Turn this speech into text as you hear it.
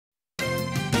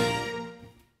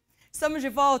Estamos de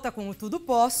volta com o Tudo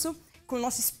Posso, com o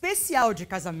nosso especial de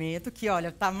casamento, que,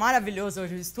 olha, tá maravilhoso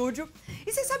hoje no estúdio.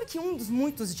 E vocês sabem que um dos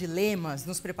muitos dilemas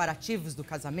nos preparativos do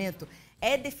casamento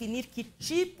é definir que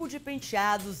tipo de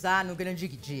penteado usar no grande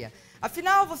dia.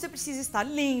 Afinal, você precisa estar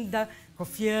linda,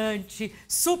 confiante,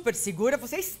 super segura,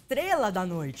 você é estrela da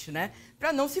noite, né?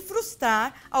 Pra não se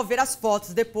frustrar ao ver as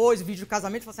fotos depois, o vídeo do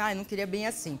casamento, e falar assim, eu não queria bem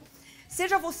assim.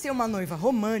 Seja você uma noiva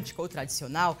romântica ou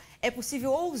tradicional, é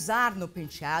possível ousar no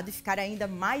penteado e ficar ainda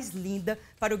mais linda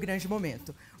para o grande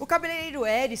momento. O cabeleireiro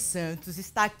Eri Santos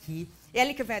está aqui,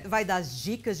 ele que vai dar as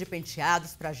dicas de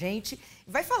penteados pra gente,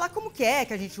 vai falar como que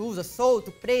a gente usa,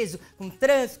 solto, preso, com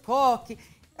trans, coque,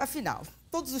 afinal,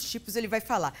 todos os tipos ele vai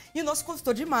falar. E o nosso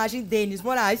consultor de imagem, Denis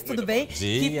Moraes, tudo bem? Bom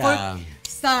dia! Que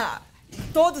está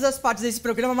todas as partes desse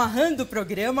programa, amarrando o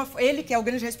programa. Ele que é o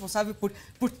grande responsável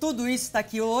por tudo isso, está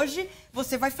aqui hoje.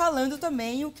 Você vai falando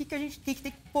também o que a gente tem que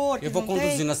pôr. Eu vou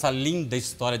conduzindo essa linda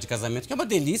história de casamento, que é uma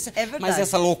delícia, é verdade. Mas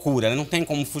essa loucura, né? Não tem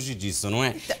como fugir disso, não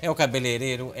é? Então, é o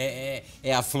cabeleireiro, é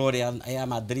a flor, é a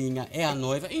madrinha, é a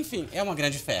noiva, enfim, é uma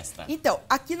grande festa. Então,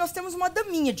 aqui nós temos uma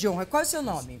daminha de honra. Qual é o seu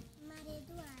nome? Maria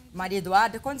Eduarda. Maria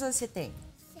Eduarda, quantos anos você tem?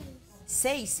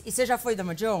 6. 6? E você já foi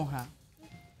dama de honra?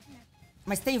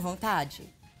 Mas tem vontade?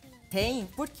 Tem?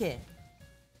 Por quê?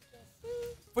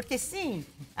 Porque sim?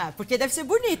 Ah, porque deve ser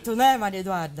bonito, né, Maria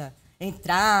Eduarda?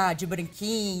 Entrar de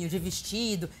branquinho, de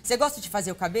vestido. Você gosta de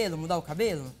fazer o cabelo, mudar o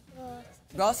cabelo?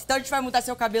 Gosto. Gosta? Então a gente vai mudar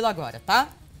seu cabelo agora, tá?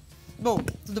 Bom,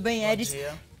 tudo bem, Eris? Bom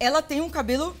dia. Ela tem um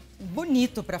cabelo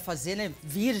bonito pra fazer, né?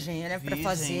 Virgem, né? Pra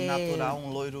fazer... natural, um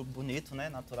loiro bonito, né?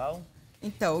 Natural.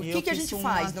 Então, o que a gente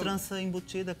faz? Uma trança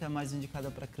embutida, que é mais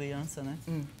indicada para criança, né?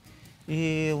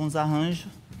 E uns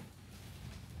arranjos.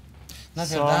 Na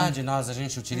verdade, a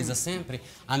gente utiliza sempre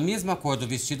a mesma cor do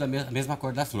vestido, a mesma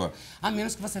cor da flor. A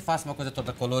menos que você faça uma coisa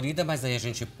toda colorida, mas aí a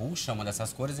gente puxa uma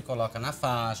dessas cores e coloca na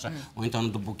faixa, ou então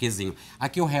no buquezinho.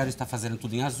 Aqui o Harry está fazendo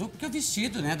tudo em azul, porque o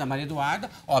vestido, né, da Maria Eduarda,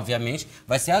 obviamente,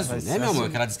 vai ser azul, né, meu amor?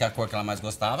 Que ela disse que a cor que ela mais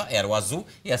gostava era o azul.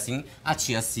 E assim, a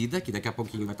tia Cida, que daqui a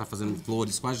pouquinho vai estar fazendo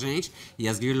flores com a gente, e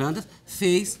as guirlandas,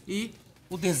 fez e...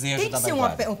 o desejo da Tem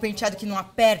que ser um penteado que não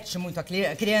aperte muito a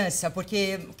criança,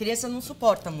 porque a criança não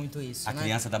suporta muito isso, A né?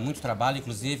 criança dá muito trabalho,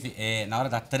 inclusive, na hora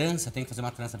da trança, tem que fazer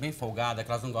uma trança bem folgada,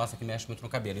 que elas não gostam que mexe muito no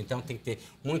cabelo. Então tem que ter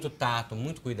muito tato,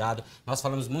 muito cuidado. Nós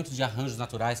falamos muito de arranjos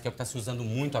naturais, que é o que está se usando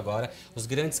muito agora. Os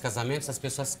grandes casamentos, as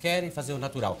pessoas querem fazer o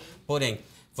natural. Porém,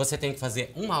 você tem que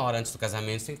fazer 1 hora antes do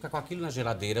casamento, você tem que ficar com aquilo na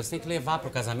geladeira, você tem que levar para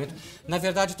o casamento. Na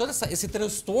verdade, todo esse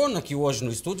transtorno aqui hoje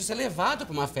no estúdio, isso é levado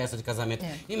para uma festa de casamento.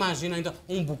 Imagina ainda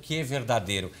um buquê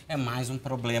verdadeiro. É mais um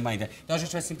problema ainda. Então a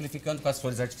gente vai simplificando com as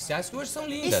flores artificiais, que hoje são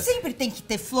lindas. E sempre tem que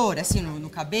ter flor, assim, no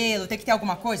cabelo? Tem que ter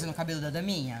alguma coisa no cabelo da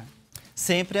daminha?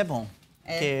 Sempre é bom.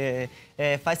 Porque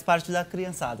faz parte da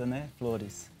criançada, né?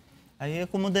 Flores. Aí,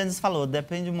 como o Denis falou,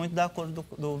 depende muito da cor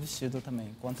do vestido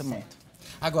também. Conta muito.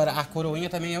 Agora, a coroinha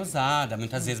também é usada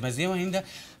muitas vezes, mas eu ainda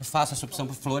faço essa opção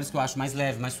por flores que eu acho mais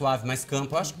leve, mais suave, mais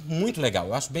campo. Eu acho muito legal,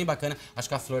 eu acho bem bacana. Acho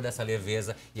que a flor dessa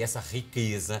leveza e essa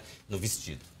riqueza no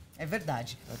vestido. É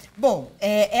verdade. Bom,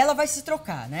 ela vai se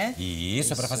trocar, né?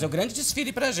 Isso, é pra fazer o grande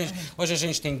desfile pra gente. Hoje a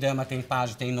gente tem dama, tem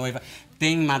pajem, tem noiva,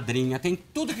 tem madrinha, tem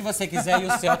tudo que você quiser e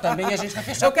o céu também. E a gente vai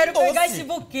fechar. Eu quero pegar esse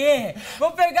buquê.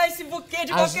 Vou pegar esse buquê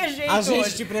de qualquer jeito. A gente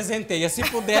hoje. te presenteia. Se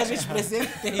puder, a gente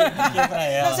presenteia o buquê pra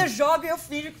ela. Você joga e eu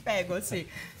finjo que pego, assim.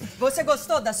 Você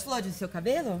gostou das flores do seu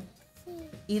cabelo? Sim.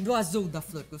 E do azul da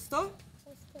flor, gostou?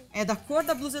 Gostei. É da cor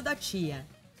da blusa da tia.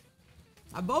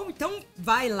 Tá bom? Então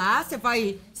vai lá, você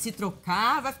vai se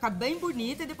trocar, vai ficar bem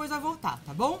bonita e depois vai voltar,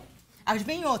 tá bom?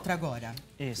 Vem outra agora.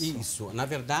 Isso. Na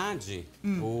verdade,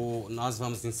 nós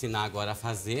vamos ensinar agora a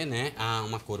fazer, né,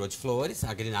 uma coroa de flores,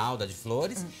 a grinalda de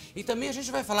flores. E também a gente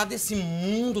vai falar desse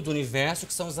mundo do universo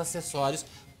que são os acessórios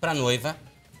para noiva,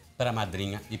 para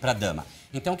madrinha e para dama.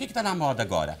 Então, o que está na moda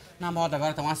agora? Na moda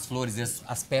agora estão as flores,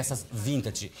 as peças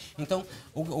vintage. Então,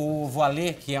 o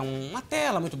voilé, que é uma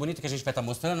tela muito bonita que a gente vai estar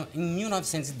mostrando, em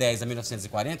 1910 a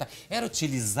 1940, era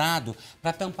utilizado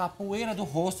para tampar a poeira do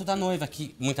rosto da noiva,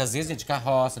 que muitas vezes ia de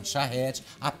carroça, de charrete,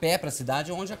 a pé para a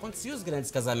cidade onde aconteciam os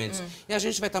grandes casamentos. E a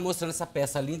gente vai estar mostrando essa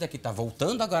peça linda que está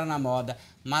voltando agora na moda,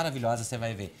 maravilhosa, você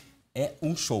vai ver. É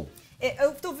um show.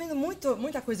 Eu tô vendo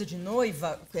muita coisa de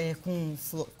noiva com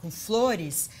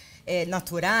flores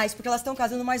naturais, porque elas estão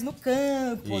casando mais no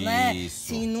campo, né?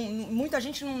 Sim, muita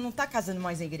gente não tá casando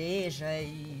mais na igreja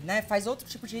e, né, faz outro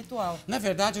tipo de ritual. Na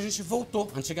verdade, a gente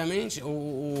voltou. Antigamente,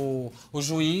 o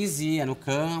juiz ia no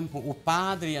campo, o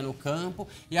padre ia no campo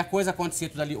e a coisa acontecia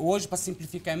tudo ali. Hoje, para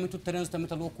simplificar, é muito trânsito, é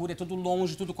muita loucura, é tudo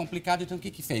longe, tudo complicado. Então, o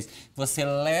que fez? Você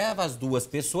leva as duas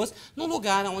pessoas num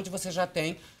lugar onde você já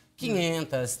tem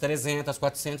 500, 300,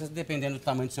 400, dependendo do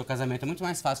tamanho do seu casamento. É muito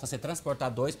mais fácil você transportar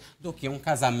 2 do que um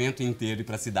casamento inteiro ir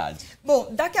para a cidade. Bom,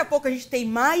 daqui a pouco a gente tem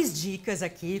mais dicas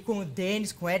aqui com o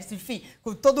Denis, com o Edson, enfim,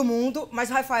 com todo mundo. Mas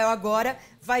o Rafael agora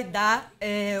vai dar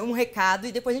um recado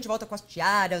e depois a gente volta com as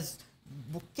tiaras,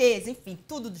 buquês, enfim,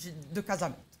 tudo do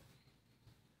casamento.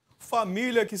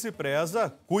 Família que se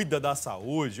preza, cuida da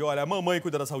saúde. Olha, a mamãe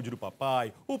cuida da saúde do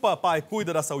papai, o papai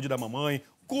cuida da saúde da mamãe,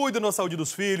 cuida da saúde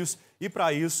dos filhos. E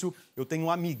para isso, eu tenho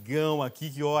um amigão aqui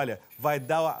que, olha, vai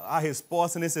dar a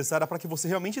resposta necessária para que você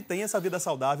realmente tenha essa vida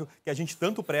saudável que a gente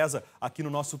tanto preza aqui no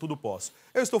nosso Tudo Posso.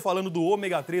 Eu estou falando do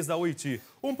ômega 3 da Oiti,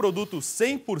 um produto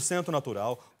 100%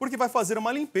 natural, porque vai fazer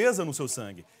uma limpeza no seu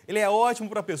sangue. Ele é ótimo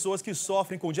para pessoas que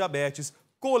sofrem com diabetes,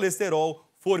 colesterol,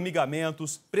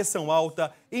 formigamentos, pressão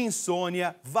alta,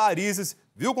 insônia, varizes.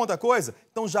 Viu quanta coisa?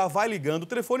 Então já vai ligando, o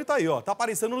telefone tá aí, ó, tá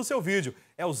aparecendo no seu vídeo.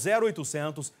 É o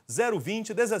 0800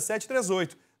 020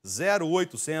 1738.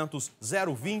 0800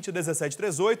 020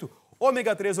 1738.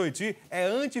 Ômega 3 Oiti é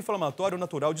anti-inflamatório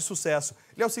natural de sucesso.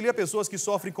 Ele auxilia pessoas que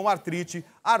sofrem com artrite,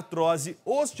 artrose,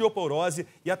 osteoporose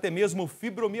e até mesmo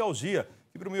fibromialgia.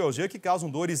 Fibromialgia que causam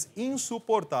dores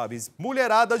insuportáveis.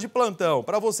 Mulherada de plantão,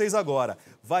 para vocês agora.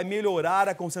 Vai melhorar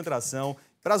a concentração.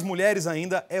 Para as mulheres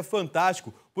ainda é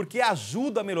fantástico, porque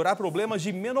ajuda a melhorar problemas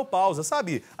de menopausa,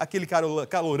 sabe? Aquele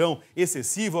calorão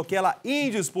excessivo, aquela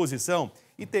indisposição.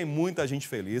 E tem muita gente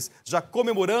feliz, já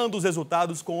comemorando os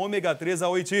resultados com ômega 3 da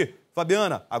Oiti.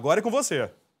 Fabiana, agora é com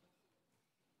você.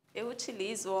 Eu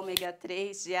utilizo o ômega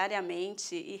 3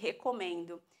 diariamente e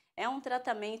recomendo. É um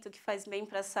tratamento que faz bem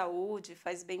para a saúde,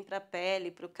 faz bem para a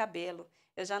pele, para o cabelo.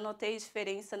 Eu já notei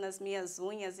diferença nas minhas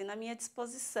unhas e na minha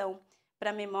disposição. Para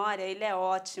a memória, ele é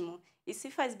ótimo. E se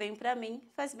faz bem para mim,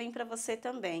 faz bem para você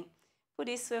também. Por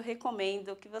isso, eu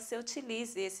recomendo que você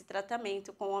utilize esse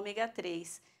tratamento com ômega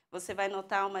 3. Você vai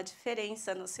notar uma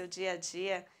diferença no seu dia a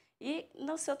dia e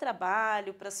no seu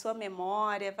trabalho, para a sua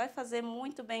memória, vai fazer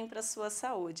muito bem para a sua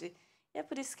saúde. E é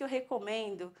por isso que eu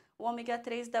recomendo o ômega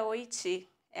 3 da Oiti.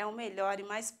 É o melhor e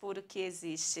mais puro que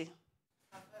existe.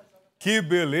 Que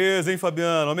beleza, hein,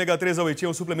 Fabiana? O ômega 3 da Oiti é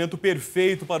um suplemento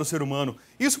perfeito para o ser humano.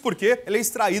 Isso porque ele é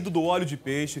extraído do óleo de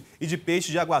peixe e de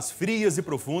peixe de águas frias e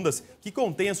profundas que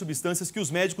contém as substâncias que os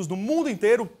médicos do mundo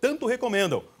inteiro tanto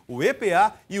recomendam, o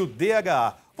EPA e o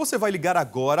DHA. Você vai ligar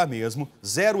agora mesmo,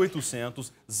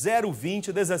 0800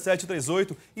 020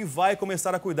 1738 e vai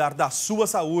começar a cuidar da sua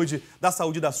saúde da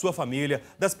sua família,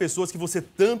 das pessoas que você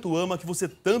tanto ama, que você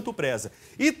tanto preza.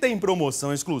 E tem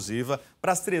promoção exclusiva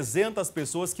para as 300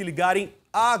 pessoas que ligarem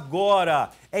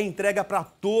agora. É entrega para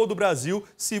todo o Brasil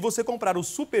se você comprar o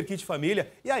Super Kit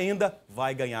Família e ainda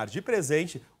vai ganhar de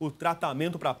presente o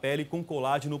tratamento para a pele com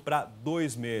colágeno para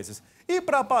 2 meses. E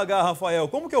para pagar, Rafael,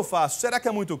 como que eu faço? Será que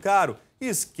é muito caro?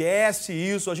 Esquece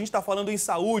isso, a gente está falando em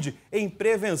saúde, em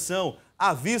prevenção.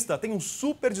 À vista tem um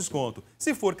super desconto.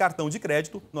 Se for cartão de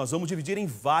crédito, nós vamos dividir em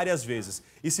várias vezes.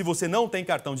 E se você não tem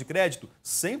cartão de crédito,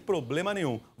 sem problema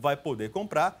nenhum, vai poder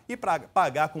comprar e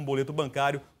pagar com boleto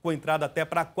bancário com entrada até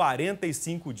para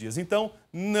 45 dias. Então,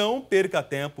 não perca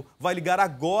tempo, vai ligar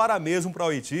agora mesmo para a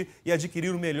Oiti e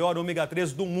adquirir o melhor ômega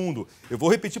 3 do mundo. Eu vou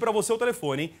repetir para você o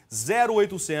telefone, hein?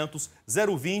 0800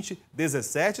 020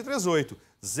 1738.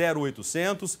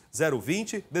 0800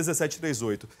 020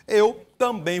 1738. Eu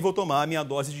também vou tomar a minha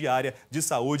dose diária de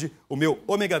saúde, o meu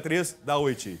ômega 3 da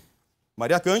Oiti.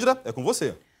 Maria Cândida, é com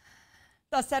você.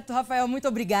 Tá certo, Rafael, muito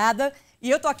obrigada. E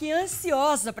eu tô aqui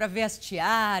ansiosa para ver as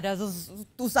tiaras,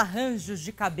 os arranjos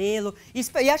de cabelo, e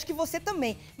acho que você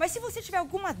também. Mas se você tiver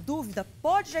alguma dúvida,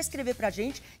 pode já escrever pra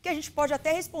gente, que a gente pode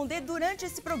até responder durante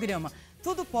esse programa.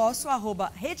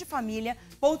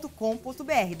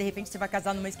 tudoposso@redefamilia.com.br. De repente você vai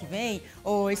casar no mês que vem,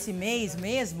 ou esse mês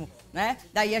mesmo, né?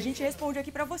 Daí a gente responde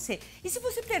aqui pra você. E se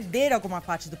você perder alguma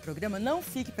parte do programa, não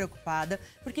fique preocupada,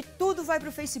 porque tudo vai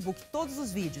pro Facebook, todos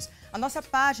os vídeos. A nossa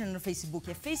página no Facebook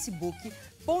é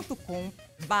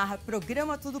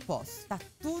facebook.com/programa Tudo Posso. Tá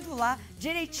tudo lá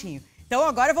direitinho. Então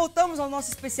agora voltamos ao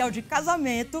nosso especial de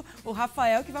casamento. O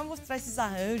Rafael que vai mostrar esses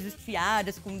arranjos,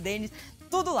 tiaras com o Denis,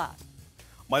 tudo lá.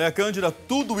 Maria Cândida,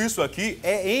 tudo isso aqui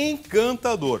é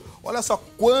encantador. Olha só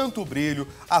quanto brilho,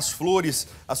 as flores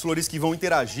que vão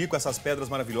interagir com essas pedras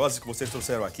maravilhosas que vocês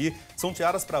trouxeram aqui. São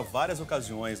tiaras para várias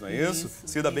ocasiões, não é isso?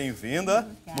 Cida, bem-vinda.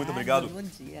 Muito obrigado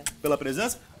pela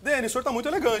presença. Denis, o senhor tá muito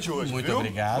elegante hoje, Muito viu?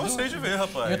 obrigado. Gostei de ver,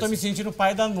 rapaz. Eu tô me sentindo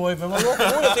pai da noiva, é uma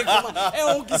loucura. É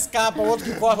um que escapa, outro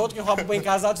que corre, outro que rouba o bem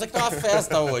casado. Isso aqui tá uma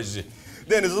festa hoje.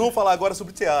 Denis, vamos falar agora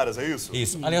sobre tiaras, é isso?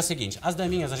 Isso. Ali é o seguinte, as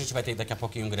daminhas, a gente vai ter daqui a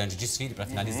pouquinho um grande desfile para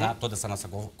finalizar toda essa nossa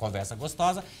conversa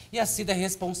gostosa. E a Cida é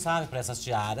responsável por essas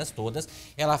tiaras todas.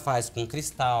 Ela faz com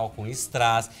cristal, com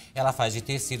strass, ela faz de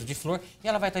tecido de flor. E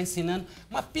ela vai estar ensinando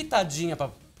uma pitadinha para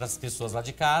as pessoas lá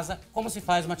de casa como se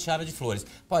faz uma tiara de flores.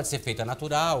 Pode ser feita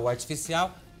natural ou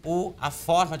artificial, ou a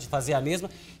forma de fazer a mesma.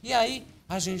 E aí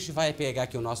a gente vai pegar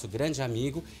aqui o nosso grande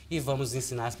amigo e vamos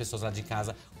ensinar as pessoas lá de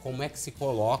casa como é que se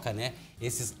coloca, né,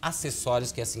 esses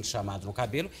acessórios que é assim chamado no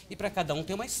cabelo, e para cada um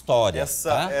tem uma história.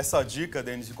 Essa dica,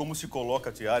 Denis, de como se coloca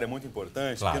a tiara é muito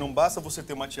importante, Claro. porque não basta você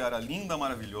ter uma tiara linda,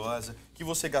 maravilhosa, que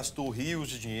você gastou rios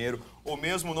de dinheiro, ou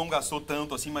mesmo não gastou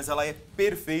tanto assim, mas ela é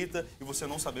perfeita e você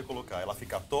não saber colocar. Ela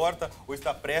fica torta ou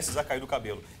está prestes a cair do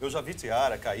cabelo. Eu já vi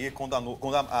tiara cair quando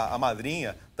a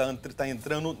madrinha tá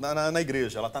entrando na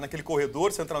igreja. Ela tá naquele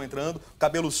corredor central entrando,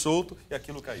 cabelo solto, e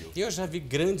aquilo caiu. Eu já vi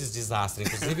grandes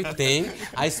desastres. Inclusive tem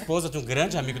a esposa de um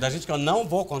grande amigo da gente, que eu não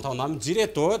vou contar o nome,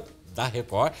 diretor da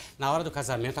Record, na hora do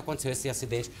casamento aconteceu esse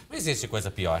acidente. Não existe coisa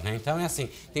pior, né? Então é assim,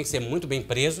 tem que ser muito bem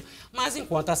preso. Mas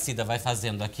enquanto a Cida vai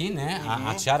fazendo aqui, né,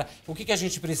 a tiara, o que a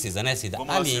gente precisa, né, Cida?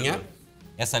 Vamos a lá, linha. Cida.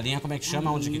 Essa linha, como é que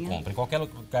chama? Onde que compra? Em qualquer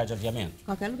lugar de aviamento?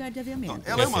 Qualquer lugar de aviamento.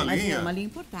 Então, ela é uma Mas linha- é uma linha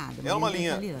importada. É uma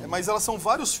linha, italiana. mas elas são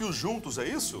vários fios juntos, é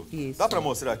isso? Isso. Dá pra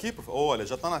mostrar aqui? Olha,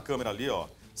 já tá na câmera ali, ó.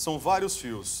 São vários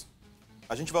fios.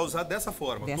 A gente vai usar dessa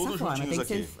forma, Dessa todos forma, juntinhos tem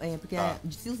que aqui. ser, porque Tá.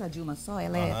 se usar de uma só,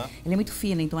 ela é muito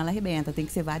fina, então ela arrebenta, tem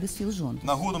que ser vários fios juntos.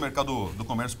 Na rua do Mercado do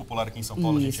Comércio Popular aqui em São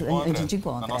Paulo Isso, a a gente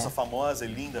encontra, Na nossa é. famosa e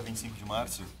linda 25 de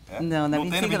março. É? Não, na tem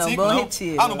 25 no não, 25, Bom não?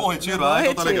 Retiro. Ah, no Bom Retiro? No Bom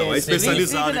Então tá legal. É Retiro.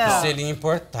 especializado e 25 tal. não. Selinha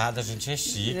importada, a gente é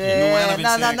chique. Não é na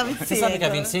 25. Não, 25. Você sabe que a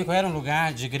 25 era um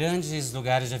lugar de grandes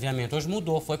lugares de aviamento. Hoje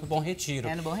mudou, foi pro Bom Retiro.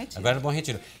 É no Bom Retiro. Agora é no Bom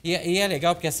Retiro. E é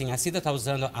legal porque assim, a Cida tá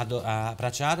usando a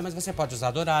prateada, mas você pode usar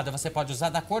a dourada, você pode usar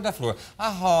da cor da flor. A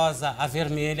rosa, a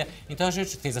vermelha. Então a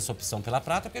gente fez essa opção pela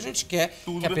prata porque a gente quer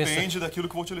Tudo que a pessoa depende daquilo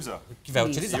que eu vou utilizar. que vai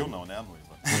utilizar. Eu não, né? A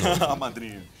noiva. A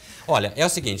madrinha. Olha, é o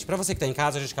seguinte, para você que está em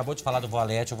casa, a gente acabou de falar do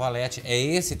voilete. O voilete é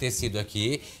esse tecido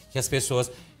aqui que as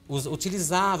pessoas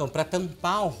utilizavam para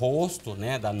tampar o rosto,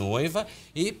 né, da noiva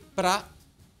e para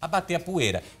abater a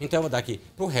poeira. Então eu vou dar aqui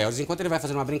pro Hells, enquanto ele vai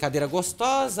fazendo uma brincadeira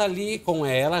gostosa ali com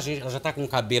ela, ela já tá com o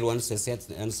cabelo anos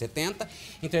 60, anos 70,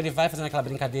 então ele vai fazendo aquela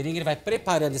brincadeirinha, ele vai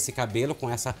preparando esse cabelo com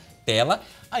essa tela,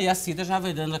 aí a Cida já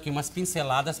vai dando aqui umas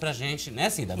pinceladas pra gente,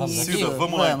 né, Cida? Vamos aqui? Cida,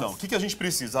 vamos lá Vamos. então. O que a gente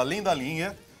precisa? Além da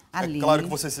linha, A é linha. claro que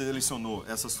você selecionou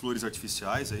essas flores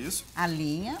artificiais, é isso? A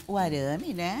linha, o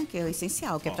arame, né, que é o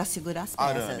essencial, que é para segurar as peças.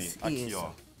 Arame, aqui, Isso. ó.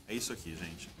 É isso aqui,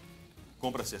 gente.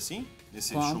 Compra-se assim?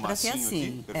 Nesse Compra-se chumacinho assim.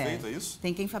 aqui? Perfeito, é isso?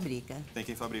 Tem quem fabrica. Tem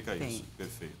quem fabrica Tem. isso.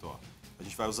 Perfeito, ó. A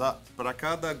gente vai usar, para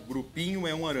cada grupinho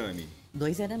é um arame.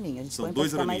 2 araminhos. A gente São põe dois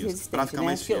pra ficar mais araminhos, resistente, pra ficar né?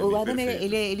 mais Porque firme, o arame,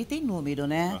 perfeito. ele tem número,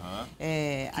 né? Aham.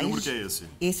 É, Que aí número que é esse?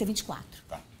 Esse é 24.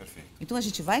 Tá, perfeito. Então a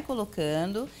gente vai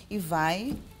colocando e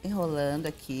vai enrolando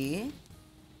aqui.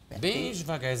 Bem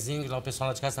devagarzinho, lá o pessoal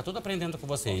lá de casa está tudo aprendendo com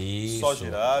você. Isso. Só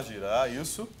girar,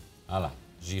 isso. Olha lá,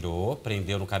 girou,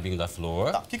 prendeu no cabinho da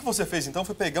flor. Tá, o que você fez então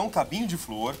foi pegar um cabinho de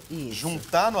flor, Isso.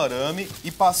 juntar no arame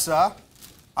e passar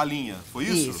a linha, foi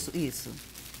isso? Isso.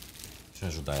 Deixa eu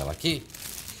ajudar ela aqui.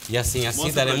 E assim, a Mostra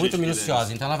Cida ela é pra muito gente, minuciosa,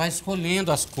 Denis. então ela vai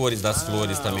escolhendo as cores das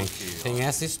flores também. ok, ó. Tem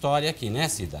essa história aqui, né,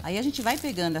 Cida? Aí a gente vai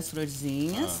pegando as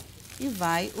florzinhas e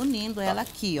vai unindo ela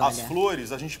aqui, olha. As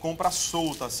flores a gente compra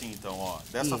solta assim então, ó,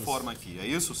 dessa Isso. forma aqui. É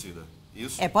isso, Cida?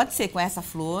 Isso? É, pode ser com essa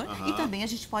flor Aham. e também a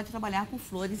gente pode trabalhar com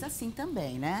flores assim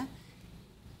também, né?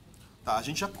 Tá, a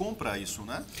gente já compra isso,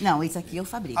 né? Não, isso aqui eu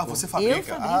fabrico. Ah, você fabrica? Eu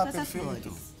fabrico Ah, essas perfeito. flores.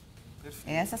 Perfeito.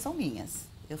 Essas são minhas,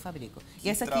 eu fabrico. Que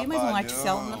E essa aqui é mais um trabalhão.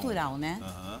 artificial natural, né?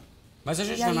 Aham. Mas a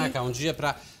gente E vai aí- marcar um dia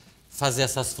pra fazer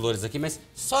essas flores aqui, mas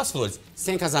só as flores,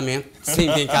 sem casamento, sem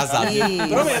ninguém casado. Isso,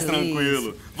 Promete,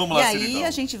 tranquilo. Vamos E lá, aí Cida, então.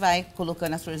 a gente vai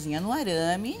colocando as florzinhas no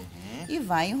arame e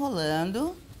vai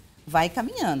enrolando, vai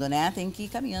caminhando, né? Tem que ir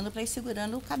caminhando para ir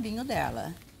segurando o cabinho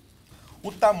dela.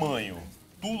 O tamanho,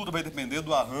 tudo vai depender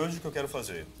do arranjo que eu quero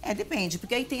fazer. É, depende,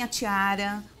 porque aí tem a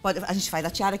tiara, a gente faz a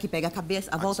tiara que pega a cabeça,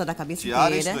 a volta da cabeça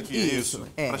Tiara é inteira. isso daqui, é isso.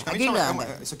 É, a Praticamente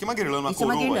guirlanda. isso aqui é uma guirlanda, uma Isso é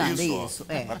uma coroa, guirlanda, isso, ó. isso,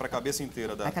 é. Vai pra cabeça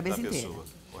inteira da, A cabeça da inteira. pessoa.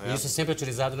 Correto? Isso é sempre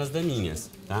utilizado nas daminhas,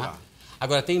 tá? Tá.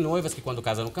 Agora, tem noivas que quando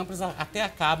casam no campo, elas até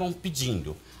acabam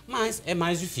pedindo, mas é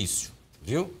mais difícil,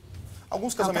 viu?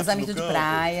 Alguns casamentos casamento no de campo,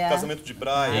 praia. casamento de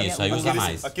praia. Isso, aí usa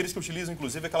mais. Aqueles que utilizam,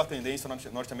 inclusive, aquela tendência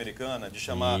norte-americana de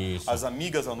chamar as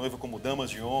amigas da noiva como damas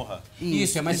de honra.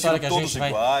 Isso, é uma história que a gente vai...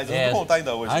 iguais. Eu vou contar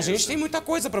ainda hoje. A gente tem muita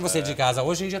coisa para você de casa.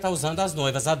 Hoje em dia tá usando as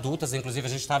noivas adultas, inclusive a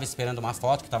gente estava esperando uma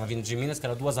foto que estava vindo de Minas, que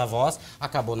era 2 avós,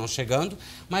 acabou não chegando.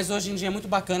 Mas hoje em dia é muito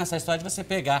bacana essa história de você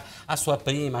pegar a sua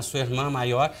prima, a sua irmã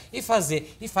maior e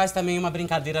fazer. E faz também uma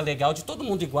brincadeira legal de todo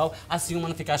mundo igual, assim uma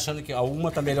não fica achando que uma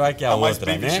tá melhor que a outra, mais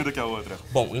bem né? vestida que a outra.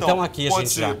 Bom, então aqui a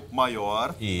gente já... Pode ser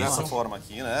maior, dessa forma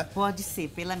aqui, né? Pode ser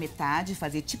pela metade,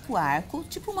 fazer tipo arco,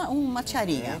 tipo uma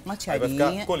tiarinha. Uma tiarinha. Aí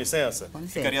vai ficar, com licença, Com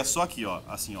licença. ficaria só aqui, ó,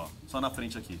 assim, ó, só na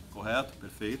frente aqui, correto?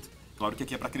 Perfeito. Claro que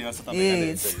aqui é pra criança também, né,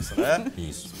 Denis? É isso, né?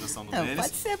 Isso. Sugestão do Não, Denis.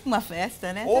 pode ser pra uma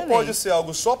festa, né? Ou também. pode ser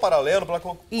algo só paralelo para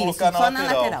colocar Isso, na só lateral. na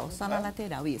lateral, só na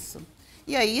lateral, isso.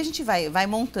 E aí a gente vai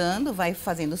montando, vai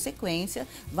fazendo sequência,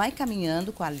 vai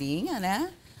caminhando com a linha,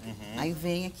 né? Aí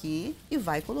vem aqui e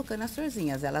vai colocando as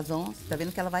florzinhas. Elas vão, você tá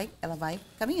vendo que ela vai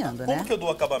caminhando, né? Como que eu dou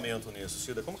acabamento nisso,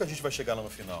 Cida? Como que a gente vai chegar lá no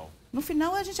final? No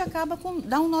final a gente acaba com,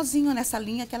 dá um nozinho nessa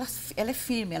linha que ela é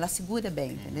firme, ela segura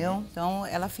bem, entendeu? Então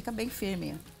ela fica bem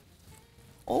firme.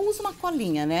 Ou usa uma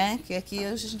colinha, né? Que aqui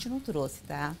a gente não trouxe,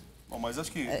 tá? Bom, mas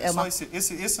acho que só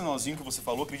esse nozinho que você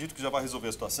falou, acredito que já vai resolver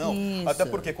a situação. Isso. Até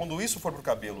porque quando isso for pro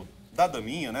cabelo da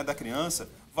daminha, né, da criança,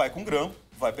 vai com grampo,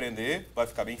 vai prender, vai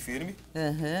ficar bem firme.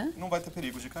 Não vai ter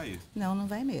perigo de cair. Não, não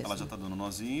vai mesmo. Ela já tá dando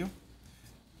nozinho.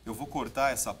 Eu vou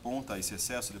cortar essa ponta, esse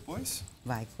excesso depois?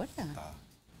 Vai cortar. Tá.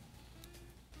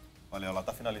 Olha, ela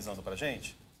tá finalizando pra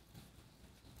gente.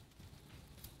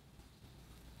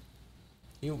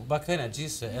 E o bacana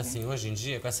disso é assim, hoje em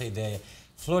dia, com essa ideia,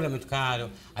 flor é muito caro,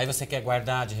 aí você quer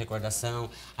guardar de recordação,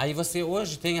 aí você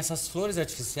hoje tem essas flores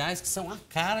artificiais que são a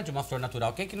cara de uma flor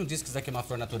natural. Quem é que não diz que isso daqui é uma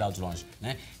flor natural de longe,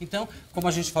 né? Então, como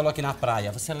a gente falou aqui na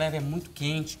praia, você leva, é muito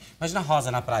quente. Imagina a rosa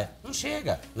na praia, não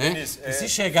chega, né? Denis, e se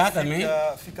chegar também...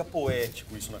 Fica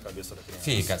poético isso na cabeça da criança.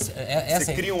 Fica.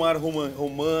 Você cria um ar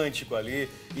romântico ali.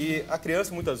 E a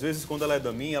criança, muitas vezes, quando ela é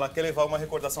daminha, ela quer levar uma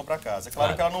recordação para casa. É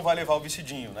claro que ela não vai levar o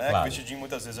vestidinho, né? Claro. O vestidinho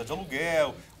muitas vezes é de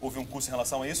aluguel, houve um custo em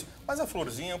relação a isso. Mas a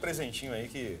florzinha é um presentinho aí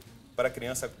que, para a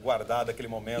criança guardar daquele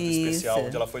momento especial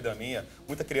onde ela foi daminha.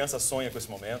 Muita criança sonha com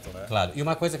esse momento, né? Claro. E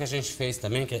uma coisa que a gente fez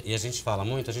também, e a gente fala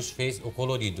muito, a gente fez o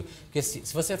colorido. Porque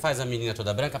se você faz a menina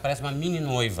toda branca, parece uma mini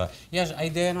noiva. E a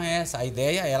ideia não é essa. A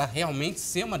ideia é ela realmente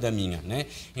ser uma daminha, né?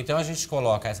 Então a gente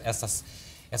coloca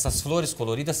essas flores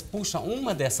coloridas, puxa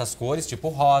uma dessas cores, tipo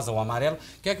rosa ou amarelo,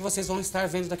 que é que vocês vão estar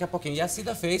vendo daqui a pouquinho. E a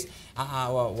Cida fez,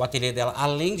 o ateliê dela,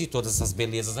 além de todas essas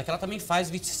belezas aqui, ela também faz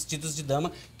vestidos de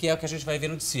dama, que é o que a gente vai ver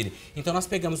no desfile. Então nós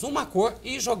pegamos uma cor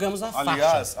e jogamos a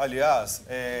faixa. Aliás,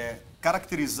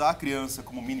 caracterizar a criança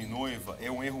como mini noiva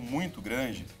é um erro muito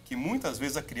grande, que muitas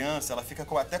vezes a criança ela fica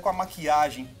até com a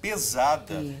maquiagem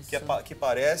pesada, que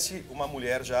parece uma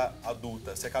mulher já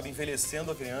adulta. Você acaba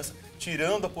envelhecendo a criança,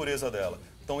 tirando a pureza dela.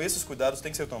 Então esses cuidados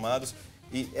têm que ser tomados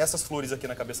e essas flores aqui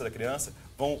na cabeça da criança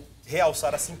vão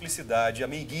realçar a simplicidade, a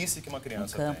meiguice que uma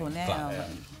criança No campo, tem. né? Claro.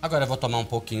 Agora eu vou tomar um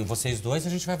pouquinho vocês dois e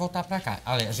a gente vai voltar pra cá.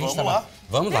 A gente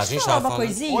Vamos lá, a Deixa gente eu falar tava uma falando...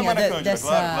 coisinha Oi, Maria Cândida,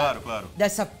 claro.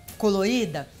 dessa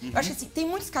colorida. Eu acho que assim, tem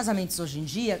muitos casamentos hoje em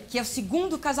dia que é o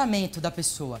segundo casamento da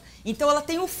pessoa. Então ela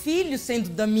tem um filho sendo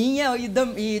daminha e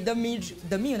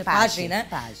daminho, né? Pajem, né?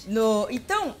 Pajem.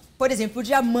 Então, por exemplo,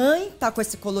 a mãe tá com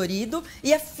esse colorido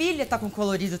e a filha tá com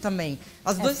colorido também.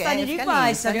 As duas estariam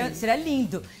iguais, seria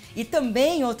lindo. E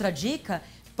também, outra dica,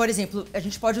 por exemplo, a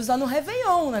gente pode usar no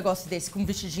Réveillon um negócio desse, com um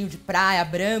vestidinho de praia,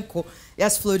 branco, e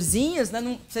as florzinhas,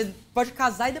 né? Você pode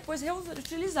casar e depois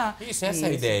reutilizar. Isso, essa é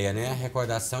a ideia, né? A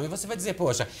recordação. E você vai dizer,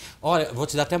 poxa, olha, vou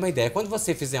te dar até uma ideia. Quando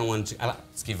você fizer um ano de... Ela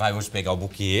disse que vai hoje pegar o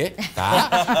buquê, tá?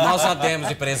 Nós já demos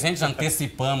de presente, já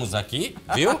antecipamos aqui,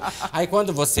 viu? Aí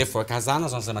quando você for casar,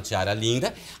 nós vamos fazer uma tiara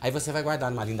linda. Aí você vai guardar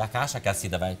numa linda caixa que a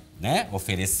Cida vai, né,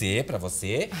 oferecer pra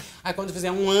você. Aí quando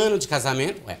fizer um ano de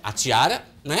casamento, a tiara,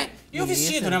 né? E o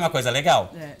vestido, não é uma coisa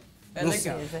legal? É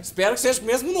legal. Espero que seja o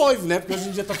mesmo noivo, né? Porque hoje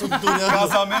em dia tá tudo durando.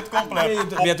 Casamento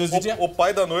completo. Meia dúzia de dias. O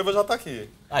pai da noiva já tá aqui.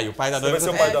 Aí o pai da Você noiva... vai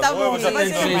ser o pai da noiva, já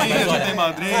tem filhinha, já tem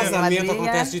madrinha. Casamento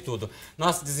acontece de tudo.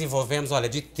 Nós desenvolvemos, olha,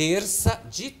 de terça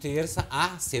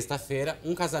a sexta-feira,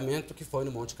 um casamento que foi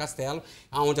no Monte Castelo,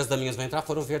 onde as daminhas vão entrar,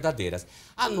 foram verdadeiras.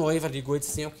 A noiva ligou e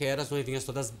disse assim, eu quero as noivinhas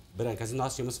todas brancas. E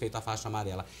nós tínhamos feito a faixa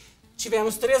amarela.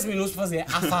 Tivemos 3 minutos para fazer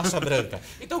a faixa branca.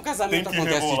 Então o casamento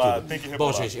acontece de tudo. Tem que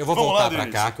rebolar. Bom, gente, eu vou voltar para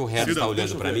Denis. cá, que o Regis está olhando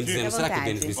deixa eu para ver mim, aqui. dizendo, será que o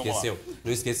Denis me Vamos lá. esqueceu?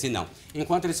 Não esqueci, não.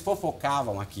 Enquanto eles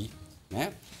fofocavam aqui,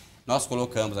 né? Nós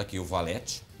colocamos aqui o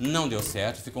volete, não deu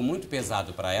certo, ficou muito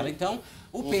pesado para ela, então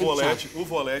O volete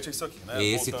é isso aqui, né?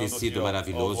 Esse Voltando tecido aqui, ó,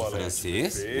 maravilhoso ó, o volete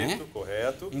francês, perfeito, né?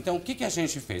 Correto. Então, o que, que a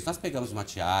gente fez? Nós pegamos uma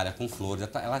tiara com flores,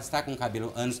 ela está com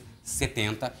cabelo anos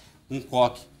 70, um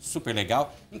coque super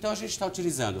legal. Então, a gente está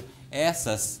utilizando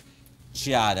essas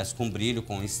tiaras com brilho,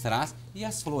 com strass e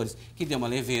as flores, que deu uma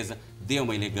leveza, deu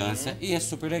uma elegância e é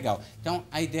super legal. Então,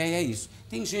 a ideia é isso.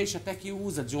 Tem gente até que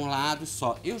usa de um lado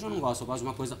só. Eu já não gosto, eu gosto de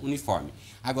uma coisa uniforme.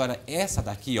 Agora, essa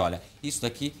daqui, olha, isso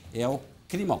daqui é o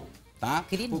crinol. Tá?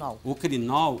 Crinol. O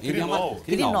crinol, ele é uma...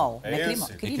 Crinol.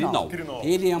 Crinol.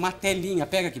 Ele é uma telinha,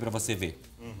 pega aqui pra você ver.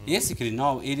 Esse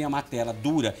crinol, ele é uma tela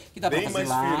dura, que dá pra fazer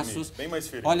laços. Bem mais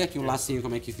firme. Olha aqui o lacinho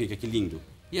como é que fica, que lindo.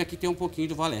 E aqui tem um pouquinho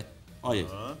do valete. Olha.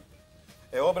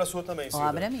 É obra sua também, Cida.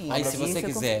 Obra minha. Aí se você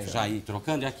quiser já ir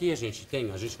trocando, e aqui a gente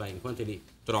vai, enquanto ele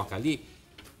troca ali,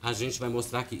 a gente vai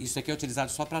mostrar que isso aqui é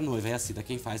utilizado só pra noiva, é a Cida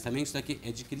quem faz também. Isso daqui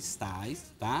é de cristais,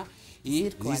 tá? E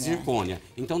de zircônia.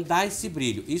 Então dá esse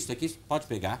brilho. Isso daqui pode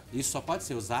pegar, isso só pode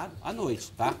ser usado à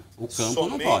noite, tá? O campo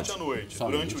não pode. Somente à noite.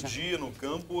 Durante o dia, no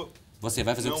campo... Você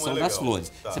vai fazer a opção das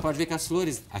flores. Tá. Você pode ver que as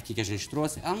flores aqui que a gente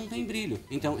trouxe, ela não tem brilho.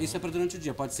 Então, isso é para durante o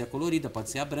dia. Pode ser a colorida, pode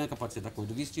ser a branca, pode ser da cor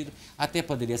do vestido. Até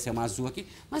poderia ser uma azul aqui.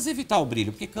 Mas evitar o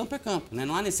brilho, porque campo é campo, né?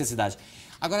 Não há necessidade.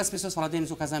 Agora, as pessoas falam, Denis,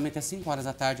 o casamento é 5 horas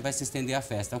da tarde, vai se estender a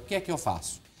festa. O que é que eu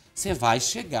faço? Você vai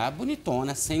chegar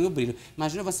bonitona, sem o brilho.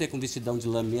 Imagina você com um vestidão de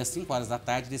lã às 5 horas da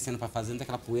tarde, descendo para a fazenda,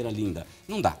 aquela poeira linda.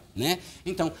 Não dá, né?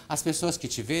 Então, as pessoas que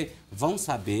te verem vão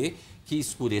saber que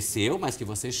escureceu, mas que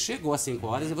você chegou às 5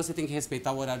 horas e você tem que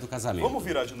respeitar o horário do casamento. Vamos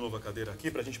virar de novo a cadeira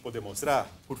aqui para a gente poder mostrar,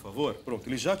 por favor? Pronto,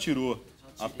 ele já tirou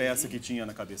a peça que tinha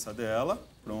na cabeça dela.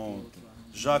 Pronto.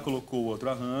 Já colocou o outro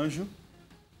arranjo.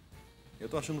 Eu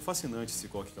tô achando fascinante esse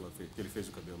coque que ele fez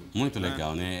no cabelo. Muito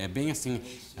legal, né? É bem assim,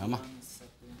 é uma...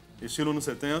 Estilo anos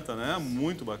 70, né?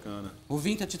 Muito bacana. O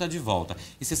vintage tá de volta.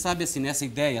 E você sabe, assim, nessa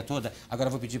ideia toda, agora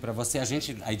eu vou pedir pra você, a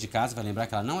gente aí de casa vai lembrar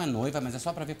que ela não é noiva, mas é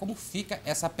só pra ver como fica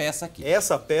essa peça aqui.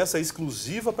 Essa peça é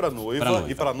exclusiva pra noiva,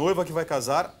 e pra noiva que vai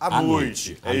casar à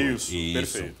noite. É isso,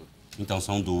 perfeito. Então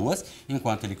são duas.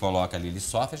 Enquanto ele coloca ali, ele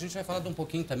sofre, a gente vai falar de um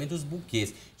pouquinho também dos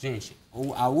buquês. Gente,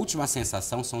 a última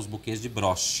sensação são os buquês de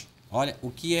broche. Olha,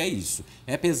 o que é isso?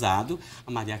 É pesado.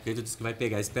 A Maria Cândida disse que vai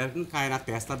pegar. Espero que não caia na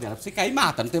testa dela. Se cair,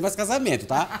 mata. Não tem mais casamento,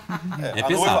 tá? É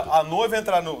pesado. A noiva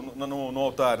entrar no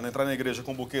altar, né, entrar na igreja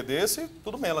com um buquê desse,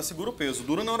 tudo bem, ela segura o peso.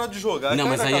 Dura na hora de jogar. Não,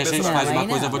 mas aí a gente faz uma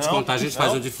coisa, eu vou te contar. A gente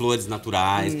faz um de flores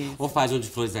naturais, Isso. ou faz um de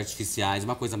flores artificiais,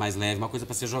 uma coisa mais leve, uma coisa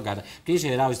pra ser jogada. Porque, em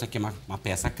geral, isso aqui é uma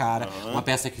peça cara, uma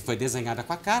peça que foi desenhada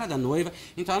com a cara da noiva.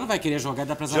 Então, ela não vai querer jogar e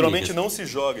dar pras Geralmente amigas. não se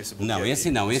joga esse buquê. Não, esse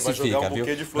aqui. não. Você Esse vai jogar fica, um buquê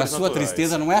viu? de Pra flores sua naturais.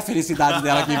 tristeza, não é a felicidade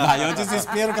dela que vai, é o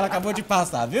desespero que ela acabou de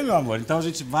passar, viu, meu amor? Então a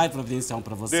gente vai providenciar um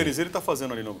pra você. Denis, ele tá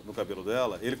fazendo ali no cabelo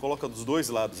dela, ele coloca dos dois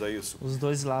lados, é isso? Os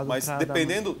dois lados. Mas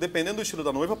dependendo do estilo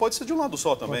da noiva, pode ser de um lado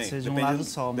só também. Pode ser de um lado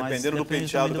só, mas dependendo do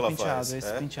penteado que ela faz.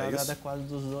 Esse penteado é adequado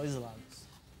dos dois lados.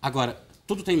 Agora,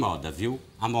 tudo tem moda, viu?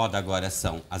 A moda agora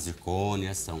são as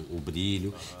zircônias, são o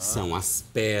brilho, são as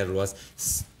pérolas.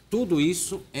 Tudo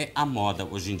isso é a moda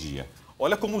hoje em dia.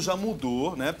 Olha como já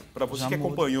mudou, né? Para você que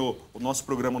acompanhou o nosso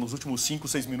programa nos últimos 5,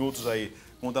 6 minutos aí,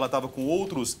 quando ela estava com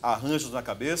outros arranjos na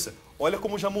cabeça, olha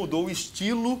como já mudou o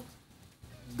estilo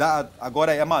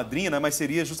agora é a madrinha, né? Mas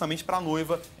seria justamente para a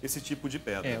noiva esse tipo de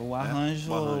pedra. É, o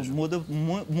arranjo,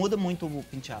 muda muito o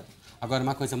penteado. Agora,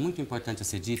 uma coisa muito importante a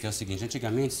ser dita é o seguinte,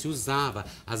 antigamente se usava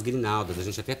as grinaldas, a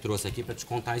gente até trouxe aqui para te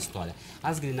contar a história.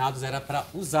 As grinaldas era para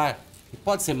usar, e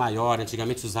pode ser maior,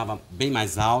 antigamente se usava bem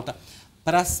mais alta,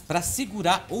 para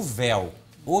segurar o véu.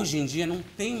 Hoje em dia não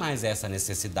tem mais essa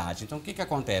necessidade. Então o que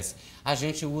acontece? A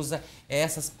gente usa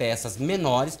essas peças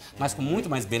menores, mas com muito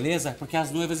mais beleza, porque as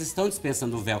noivas estão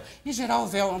dispensando o véu. Em geral o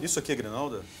véu... Isso aqui é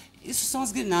grinalda? Isso são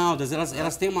as grinaldas,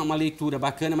 elas têm uma leitura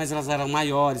bacana, mas elas eram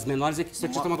maiores, menores, é que isso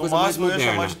aqui é uma coisa mais moderna. Eu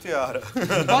ia chamar de tiara.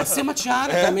 Pode ser uma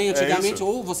tiara também, antigamente,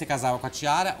 ou você casava com a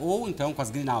tiara, ou então com as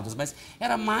grinaldas, mas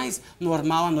era mais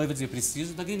normal a noiva dizer,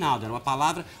 preciso da grinalda, era uma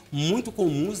palavra muito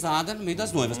comum usada no meio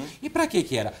das noivas. E pra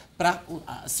que era? Pra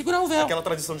segurar o véu. Aquela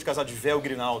tradição de casar de véu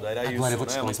grinalda, era isso, Agora eu vou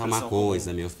te né? contar uma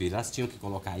coisa, meu filho, elas tinham que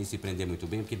colocar isso e prender muito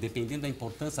bem, porque dependendo da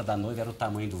importância da noiva, era o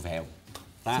tamanho do véu.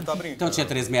 Tá? Você tá brincando. Então tinha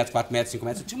 3 metros, 4 metros, 5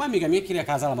 metros. Tinha uma amiga minha que queria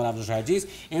casar, ela morava nos Jardins,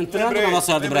 entrando na Nossa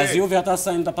Senhora do Brasil, o véu tá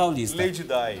saindo da Paulista. Lady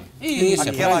Di. Isso,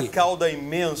 aquela cauda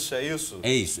imensa, é isso?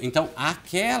 É isso. Então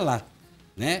aquela,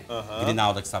 né,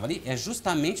 grinalda que estava ali, é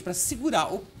justamente para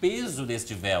segurar o peso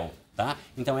deste véu. Tá?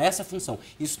 Então essa é a função.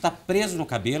 Isso está preso no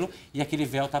cabelo e aquele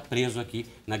véu está preso aqui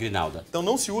na grinalda. Então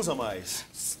não se usa mais?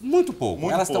 Muito pouco.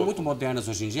 Muito Elas pouco. estão muito modernas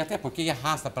hoje em dia, até porque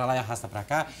arrasta para lá e arrasta para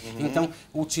cá. Então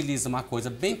utiliza uma coisa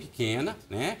bem pequena,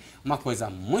 né? Uma coisa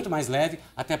muito mais leve,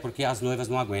 até porque as noivas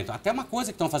não aguentam. Até uma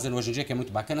coisa que estão fazendo hoje em dia que é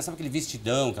muito bacana, sabe aquele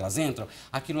vestidão que elas entram?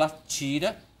 Aquilo lá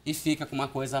tira e fica com uma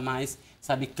coisa mais,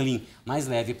 sabe, clean, mais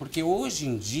leve. Porque hoje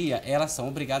em dia elas são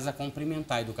obrigadas a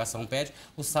cumprimentar. A educação pede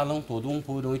o salão todo, um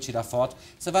por um, e tira foto.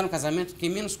 Você vai no casamento, quem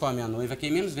menos come é a noiva,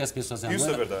 quem menos vê as pessoas é a noiva.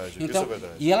 Isso é verdade, então, isso é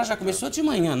verdade. E ela já começou de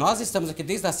manhã. Nós estamos aqui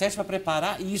desde as 7 para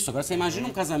preparar isso. Agora você imagina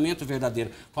um casamento verdadeiro.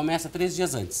 Começa 3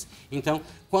 dias antes. Então,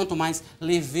 quanto mais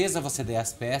leveza você der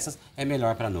às peças, é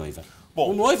melhor para a noiva. Bom,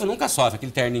 o noivo nunca sofre,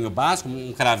 aquele terninho básico,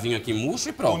 um cravinho aqui murcho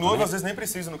e pronto. O noivo né? às vezes nem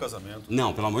precisa no casamento.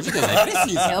 Não, pelo amor de Deus, aí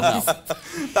precisa.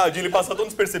 Não. Tadinho, ele passa tão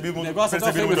despercebido, negócio é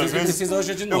tão feio, muitas que vezes. precisa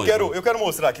hoje de noivo. Eu quero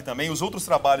mostrar aqui também os outros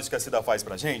trabalhos que a Cida faz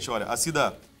pra gente. Olha, a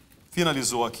Cida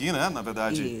finalizou aqui, né? Na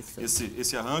verdade,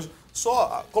 esse arranjo.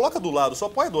 Só coloca do lado, só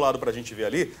põe do lado pra gente ver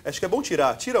ali. Acho que é bom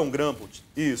tirar. Tira um grampo.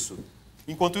 Isso.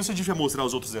 Enquanto isso, a gente vai mostrar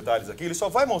os outros detalhes aqui. Ele só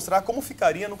vai mostrar como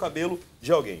ficaria no cabelo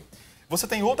de alguém. Você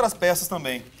tem outras peças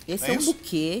também. Esse é um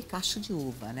buquê cacho de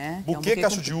uva, né? Buquê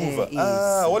cacho de uva.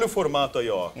 Olha o formato aí,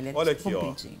 ó. Ele é olha aqui,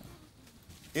 compridinho. Ó.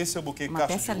 Esse é o buquê Uma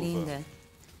cacho peça de uva. linda.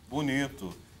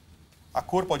 Bonito. A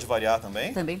cor pode variar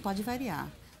também? Também pode variar.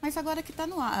 Mas agora que tá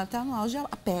no auge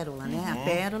a pérola, né? A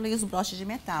pérola e os broches de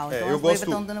metal. Então eu as gosto. noivas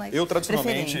estão dando mais Eu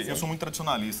tradicionalmente, preferência. eu sou muito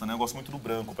tradicionalista, né? Eu gosto muito do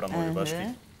branco para noiva. Acho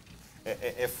que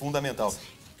é fundamental.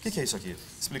 O que é isso aqui?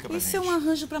 Explica pra gente. Isso é um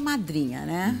arranjo para madrinha,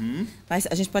 né? Mas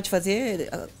a gente pode fazer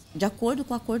de acordo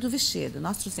com a cor do vestido.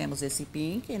 Nós trouxemos esse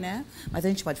pink, né? Mas a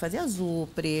gente pode fazer azul,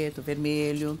 preto,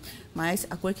 vermelho, mas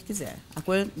a cor que quiser. A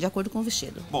cor de acordo com o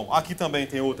vestido. Bom, aqui também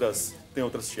tem outras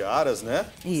tiaras, né?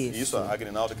 Isso. A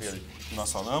grinalda que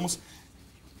nós falamos.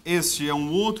 Este é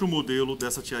um outro modelo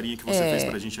dessa tiarinha que você fez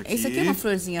pra gente aqui. Esse aqui é uma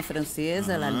florzinha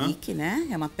francesa, lalique, né?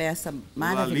 É uma peça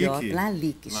maravilhosa.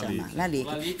 Lalique chama.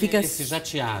 Lalique. Fica esse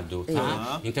jateado,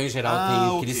 tá? Então, em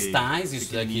geral, tem cristais,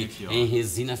 isso daqui aqui, em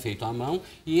resina feito à mão.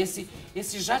 E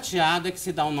esse jateado é que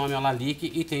se dá o nome ao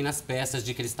lalique e tem nas peças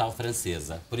de cristal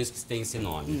francesa. Por isso que tem esse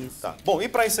nome. Isso. Tá. Bom, e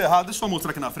para encerrar, deixa eu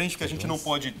mostrar aqui na frente que a gente não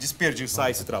pode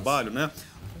desperdiçar esse trabalho, né?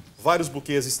 Vários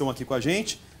buquês estão aqui com a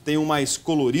gente. Tem um mais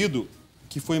colorido,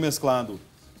 que foi mesclado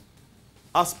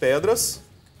as pedras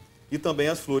e também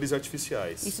as flores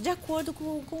artificiais. Isso de acordo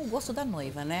com o gosto da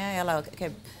noiva, né? Ela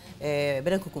quer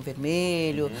branco com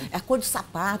vermelho. A cor do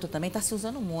sapato também está se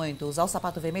usando muito. Usar o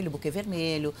sapato vermelho, buquê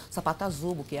vermelho. Sapato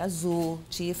azul, buquê azul.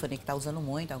 Tiffany, que está usando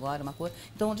muito agora, uma cor.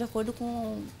 Então, de acordo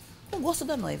com o gosto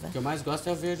da noiva. O que eu mais gosto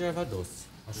é o verde erva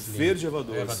doce. Verde erva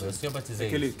doce. Eu batizei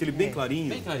aquele bem clarinho.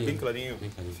 Bem clarinho. Bem clarinho.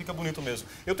 Fica bonito mesmo.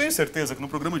 Eu tenho certeza que no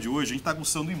programa de hoje a gente está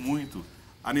gostando muito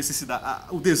a necessidade,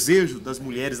 o desejo das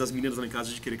mulheres, das meninas lá em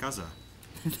casa de querer casar.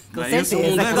 Com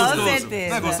certeza, Não é com gostoso? certeza.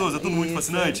 Não é gostoso? É tudo muito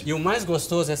fascinante? E o mais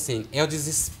gostoso, assim, é o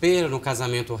desespero no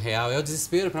casamento real, é o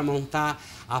desespero para montar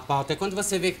a pauta. É quando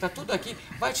você vê que tá tudo aqui,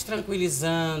 vai te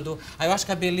tranquilizando. Aí eu acho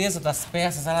que a beleza das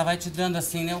peças, ela vai te dando,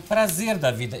 assim, né, o prazer da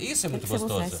vida. Isso é muito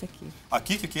gostoso.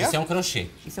 Aqui, o que é? Isso é um crochê.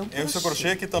 Isso é um crochê. Esse é o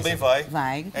crochê que também vai.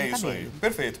 Vai com É isso cabelo. aí.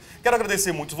 Perfeito. Quero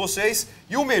agradecer muito vocês.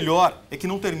 E o melhor é que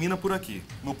não termina por aqui.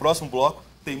 No próximo bloco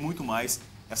tem muito mais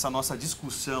essa nossa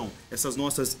discussão, essas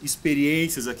nossas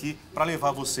experiências aqui para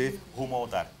levar você rumo ao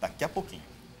altar. Daqui a pouquinho.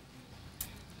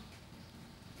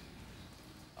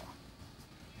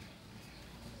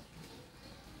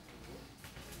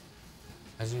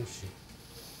 A gente